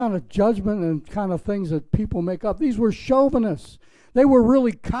kind of judgment and kind of things that people make up. These were chauvinists. They were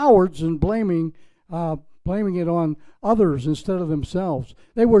really cowards in blaming it on others instead of themselves.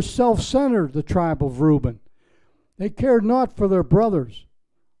 They were self-centered, the tribe of Reuben. They cared not for their brothers'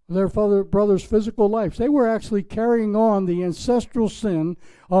 physical lives. They were actually carrying on the ancestral sin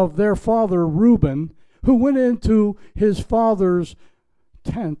of their father Reuben, who went into his father's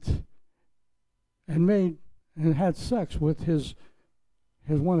tent and had sex with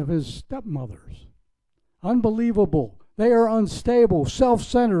one of his stepmothers. Unbelievable. They are unstable,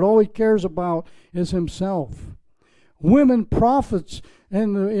 self-centered. All he cares about is himself. Women prophets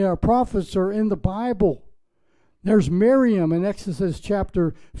and the prophets are in the Bible. There's Miriam in Exodus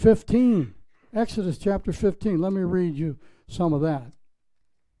chapter 15. Exodus chapter 15. Let me read you some of that.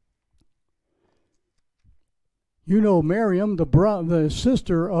 You know Miriam, the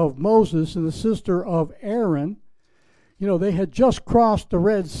sister of Moses and the sister of Aaron. You know, they had just crossed the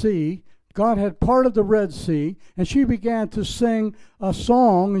Red Sea. God had parted the Red Sea, and she began to sing a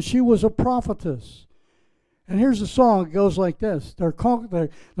song, and she was a prophetess. And here's the song. It goes like this. The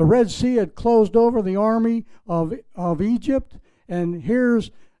Red Sea had closed over the army of Egypt, and here's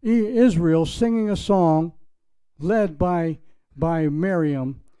Israel singing a song led by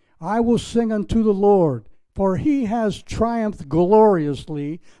Miriam. I will sing unto the Lord, for he has triumphed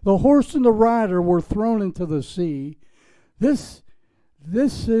gloriously. The horse and the rider were thrown into the sea. This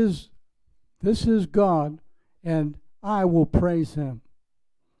is God, and I will praise him.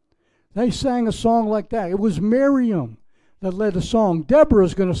 They sang a song like that. It was Miriam that led the song. Deborah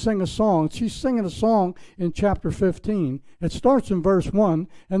is going to sing a song. She's singing a song in chapter 15. It starts in verse 1,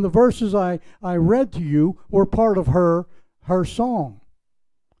 and the verses I read to you were part of her song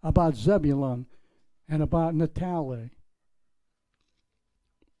about Zebulun and about Naphtali.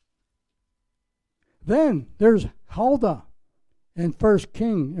 Then there's Huldah in 2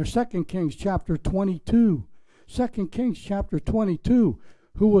 Kings chapter 22. 2 Kings chapter 22,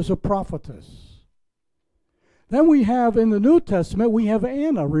 who was a prophetess. Then we have in the New Testament, we have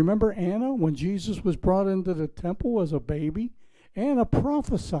Anna. Remember Anna when Jesus was brought into the temple as a baby? Anna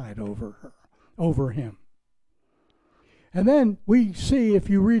prophesied over him. And then we see, if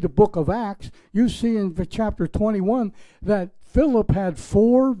you read the book of Acts, you see in chapter 21 that Philip had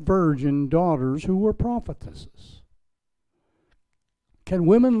 4 virgin daughters who were prophetesses. Can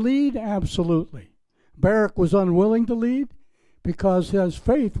women lead? Absolutely. Barak was unwilling to lead because his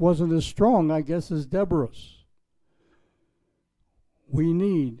faith wasn't as strong, I guess, as Deborah's. We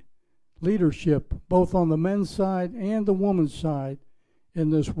need leadership both on the men's side and the woman's side in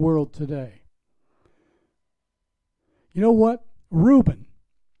this world today. You know what? Reuben,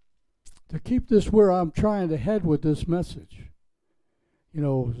 to keep this where I'm trying to head with this message,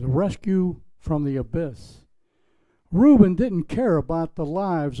 the rescue from the abyss. Reuben didn't care about the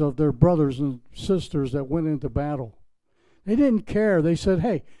lives of their brothers and sisters that went into battle. They didn't care. They said,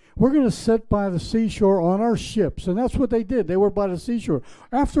 hey, we're going to sit by the seashore on our ships. And that's what they did. They were by the seashore.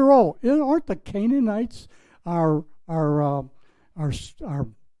 After all, aren't the Canaanites our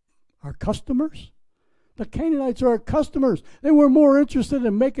customers? The Canaanites are our customers. They were more interested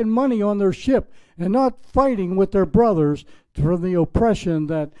in making money on their ship and not fighting with their brothers for the oppression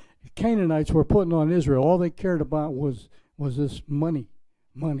that Canaanites were putting on Israel. All they cared about was this money.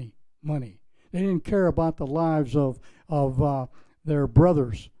 They didn't care about the lives of their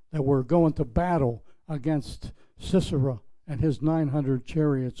brothers that were going to battle against Sisera and his 900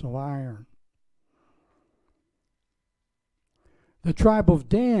 chariots of iron. The tribe of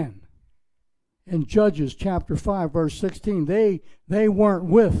Dan in Judges chapter 5 verse 16, they weren't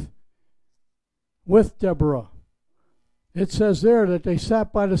with Deborah. It says there that they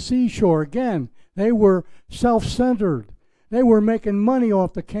sat by the seashore. Again, they were self-centered. They were making money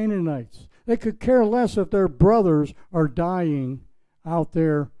off the Canaanites. They could care less if their brothers are dying out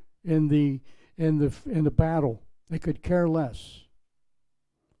there in the battle. They could care less.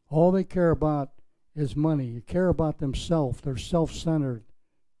 All they care about is money. They care about themselves. They're self-centered.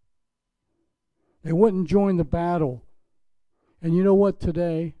 They wouldn't join the battle. And you know what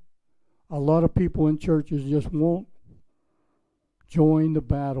today? A lot of people in churches just won't join the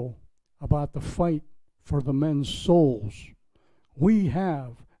battle about the fight for the men's souls. We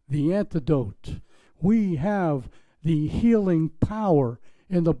have the antidote. We have the healing power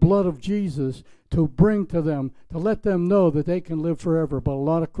in the blood of Jesus to bring to them, to let them know that they can live forever. But a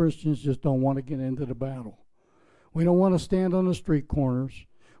lot of Christians just don't want to get into the battle. We don't want to stand on the street corners.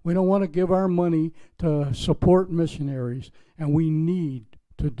 We don't want to give our money to support missionaries, and we need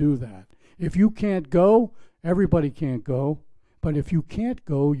to do that. If you can't go, everybody can't go. But if you can't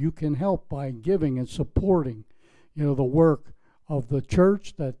go, you can help by giving and supporting, the work of the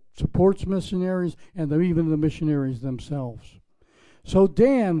church that supports missionaries and even the missionaries themselves. So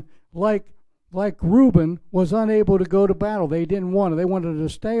Dan, like Reuben, was unable to go to battle. They didn't want it. They wanted to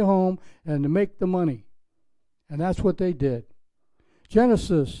stay home and to make the money. And that's what they did.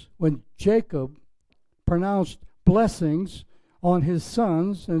 Genesis, when Jacob pronounced blessings on his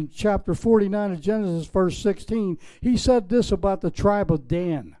sons, in chapter 49 of Genesis, verse 16, he said this about the tribe of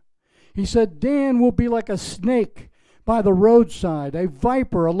Dan. He said, Dan will be like a snake by the roadside, a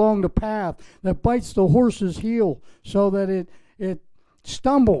viper along the path that bites the horse's heel so that it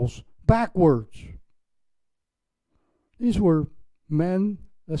stumbles backwards. These were men,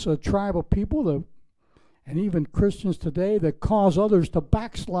 that's a tribe of people that, and even Christians today, that cause others to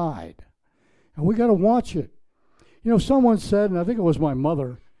backslide. And we got to watch it. You know, someone said, and I think it was my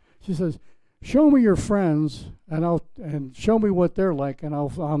mother, she says, show me your friends and show me what they're like, and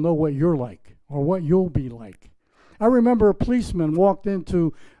I'll know what you're like or what you'll be like. I remember a policeman walked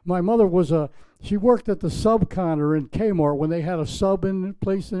into, my mother she worked at the sub counter in Kmart when they had a sub in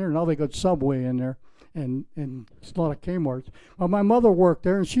place in there. Now they got Subway in there and it's a lot of Kmarts. Well, my mother worked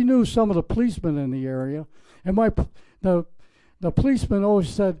there and she knew some of the policemen in the area. And the policeman always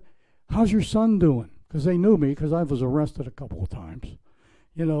said, how's your son doing? Because they knew me because I was arrested a couple of times,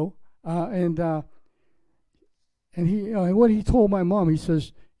 you know. And he, what he told my mom, he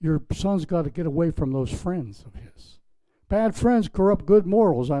says, your son's got to get away from those friends of his. Bad friends corrupt good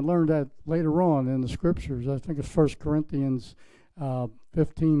morals. I learned that later on in the scriptures. I think it's 1 Corinthians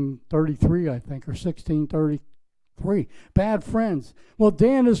 15:33, I think, or 16:33. Bad friends. Well,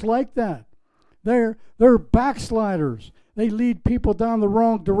 Dan is like that. They're backsliders. They lead people down the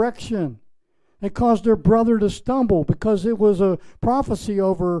wrong direction. They caused their brother to stumble because it was a prophecy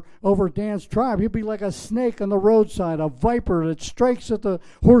over Dan's tribe. He'd be like a snake on the roadside, a viper that strikes at the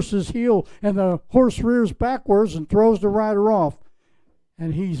horse's heel, and the horse rears backwards and throws the rider off,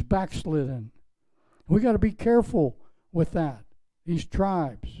 and he's backslidden. We got to be careful with that. These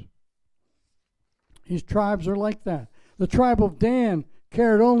tribes are like that. The tribe of Dan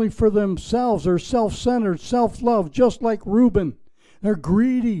cared only for themselves. They're self-centered, self-love, just like Reuben. They're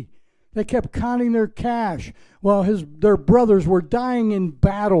greedy. They kept counting their cash while their brothers were dying in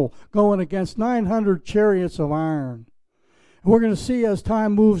battle, going against 900 chariots of iron. And we're going to see as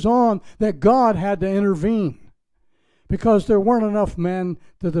time moves on that God had to intervene because there weren't enough men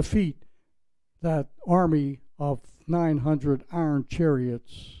to defeat that army of 900 iron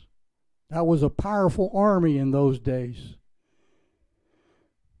chariots. That was a powerful army in those days.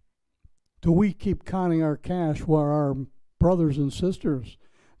 Do we keep counting our cash while our brothers and sisters?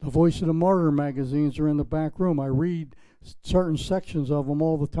 The Voice of the Martyr magazines are in the back room. I read certain sections of them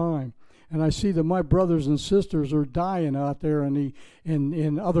all the time. And I see that my brothers and sisters are dying out there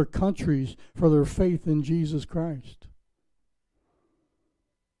in other countries for their faith in Jesus Christ.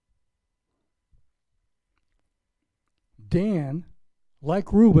 Dan,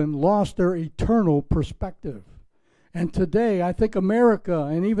 like Reuben, lost their eternal perspective. And today, I think America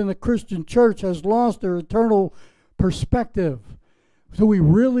and even the Christian church has lost their eternal perspective. Do we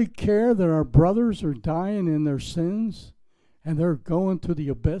really care that our brothers are dying in their sins and they're going to the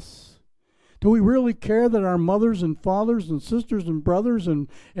abyss? Do we really care that our mothers and fathers and sisters and brothers and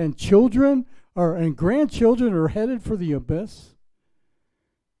children and grandchildren are headed for the abyss?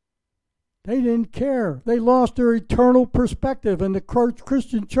 They didn't care. They lost their eternal perspective, and the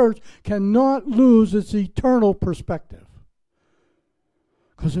Christian church cannot lose its eternal perspective.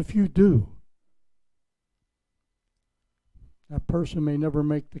 Because if you do, that person may never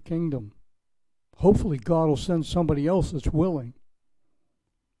make the kingdom. Hopefully God will send somebody else that's willing.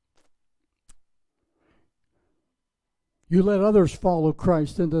 You let others follow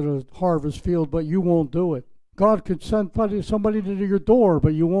Christ into the harvest field, but you won't do it. God could send somebody to your door,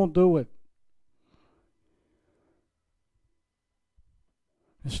 but you won't do it.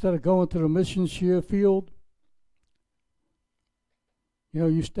 Instead of going to the mission field,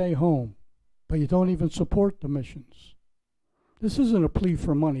 you stay home, but you don't even support the missions. This isn't a plea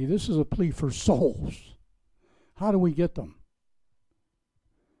for money. This is a plea for souls. How do we get them?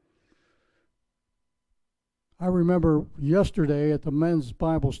 I remember yesterday at the men's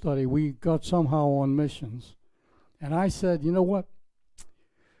Bible study, we got somehow on missions. And I said, you know what?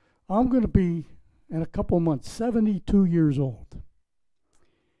 I'm going to be, in a couple of months, 72 years old.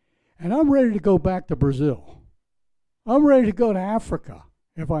 And I'm ready to go back to Brazil. I'm ready to go to Africa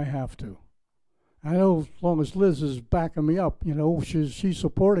if I have to. I know as long as Liz is backing me up, she's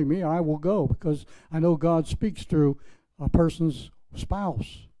supporting me, I will go because I know God speaks through a person's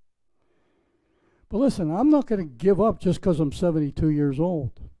spouse. But listen, I'm not going to give up just because I'm 72 years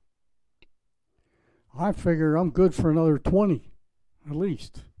old. I figure I'm good for another 20 at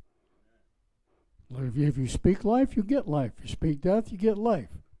least. If you speak life, you get life. If you speak death, you get life.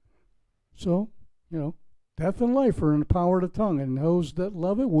 So, death and life are in the power of the tongue, and those that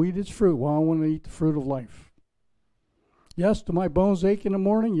love it will eat its fruit. Well, I want to eat the fruit of life. Yes, do my bones ache in the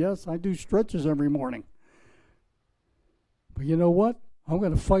morning? Yes, I do stretches every morning. But you know what? I'm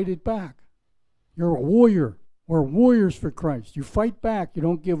going to fight it back. You're a warrior. We're warriors for Christ. You fight back. You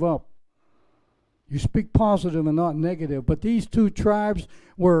don't give up. You speak positive and not negative. But these two tribes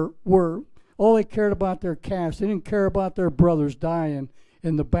were all they cared about their caste. They didn't care about their brothers dying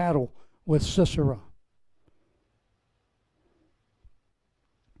in the battle with Sisera.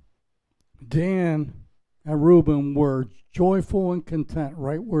 Dan and Reuben were joyful and content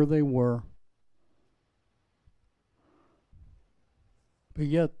right where they were. But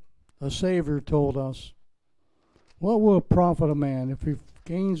yet, the Savior told us, what will it profit a man if he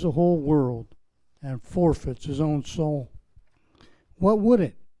gains the whole world and forfeits his own soul? What would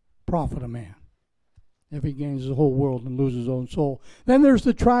it profit a man if he gains the whole world and loses his own soul? Then there's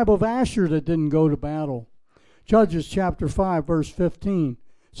the tribe of Asher that didn't go to battle. Judges chapter 5, verse 15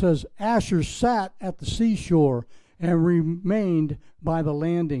 says, Asher sat at the seashore and remained by the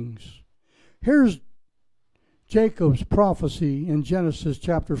landings. Here's Jacob's prophecy in Genesis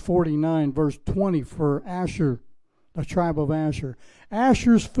chapter 49, verse 20 for Asher, the tribe of Asher.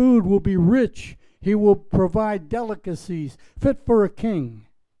 Asher's food will be rich. He will provide delicacies fit for a king.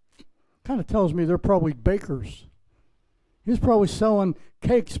 Kind of tells me they're probably bakers. He's probably selling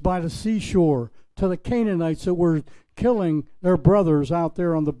cakes by the seashore to the Canaanites that were killing their brothers out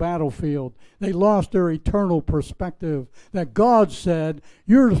there on the battlefield. They lost their eternal perspective that God said,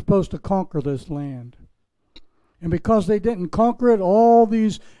 you're supposed to conquer this land. And because they didn't conquer it, all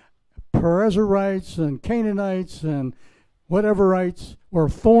these Perizzites and Canaanites and whateverites were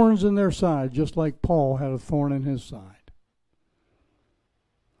thorns in their side, just like Paul had a thorn in his side.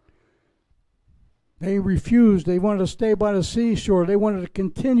 They refused. They wanted to stay by the seashore. They wanted to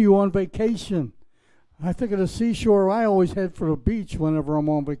continue on vacation. I think of the seashore, I always head for the beach whenever I'm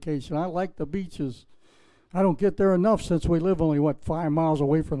on vacation. I like the beaches. I don't get there enough since we live only, 5 miles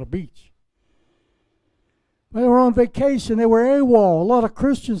away from the beach. They were on vacation. They were AWOL. A lot of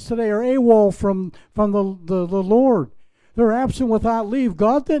Christians today are AWOL from the Lord. They're absent without leave.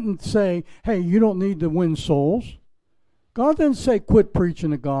 God didn't say, hey, you don't need to win souls. God didn't say quit preaching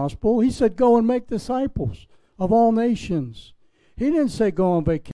the gospel. He said go and make disciples of all nations. He didn't say go on vacation.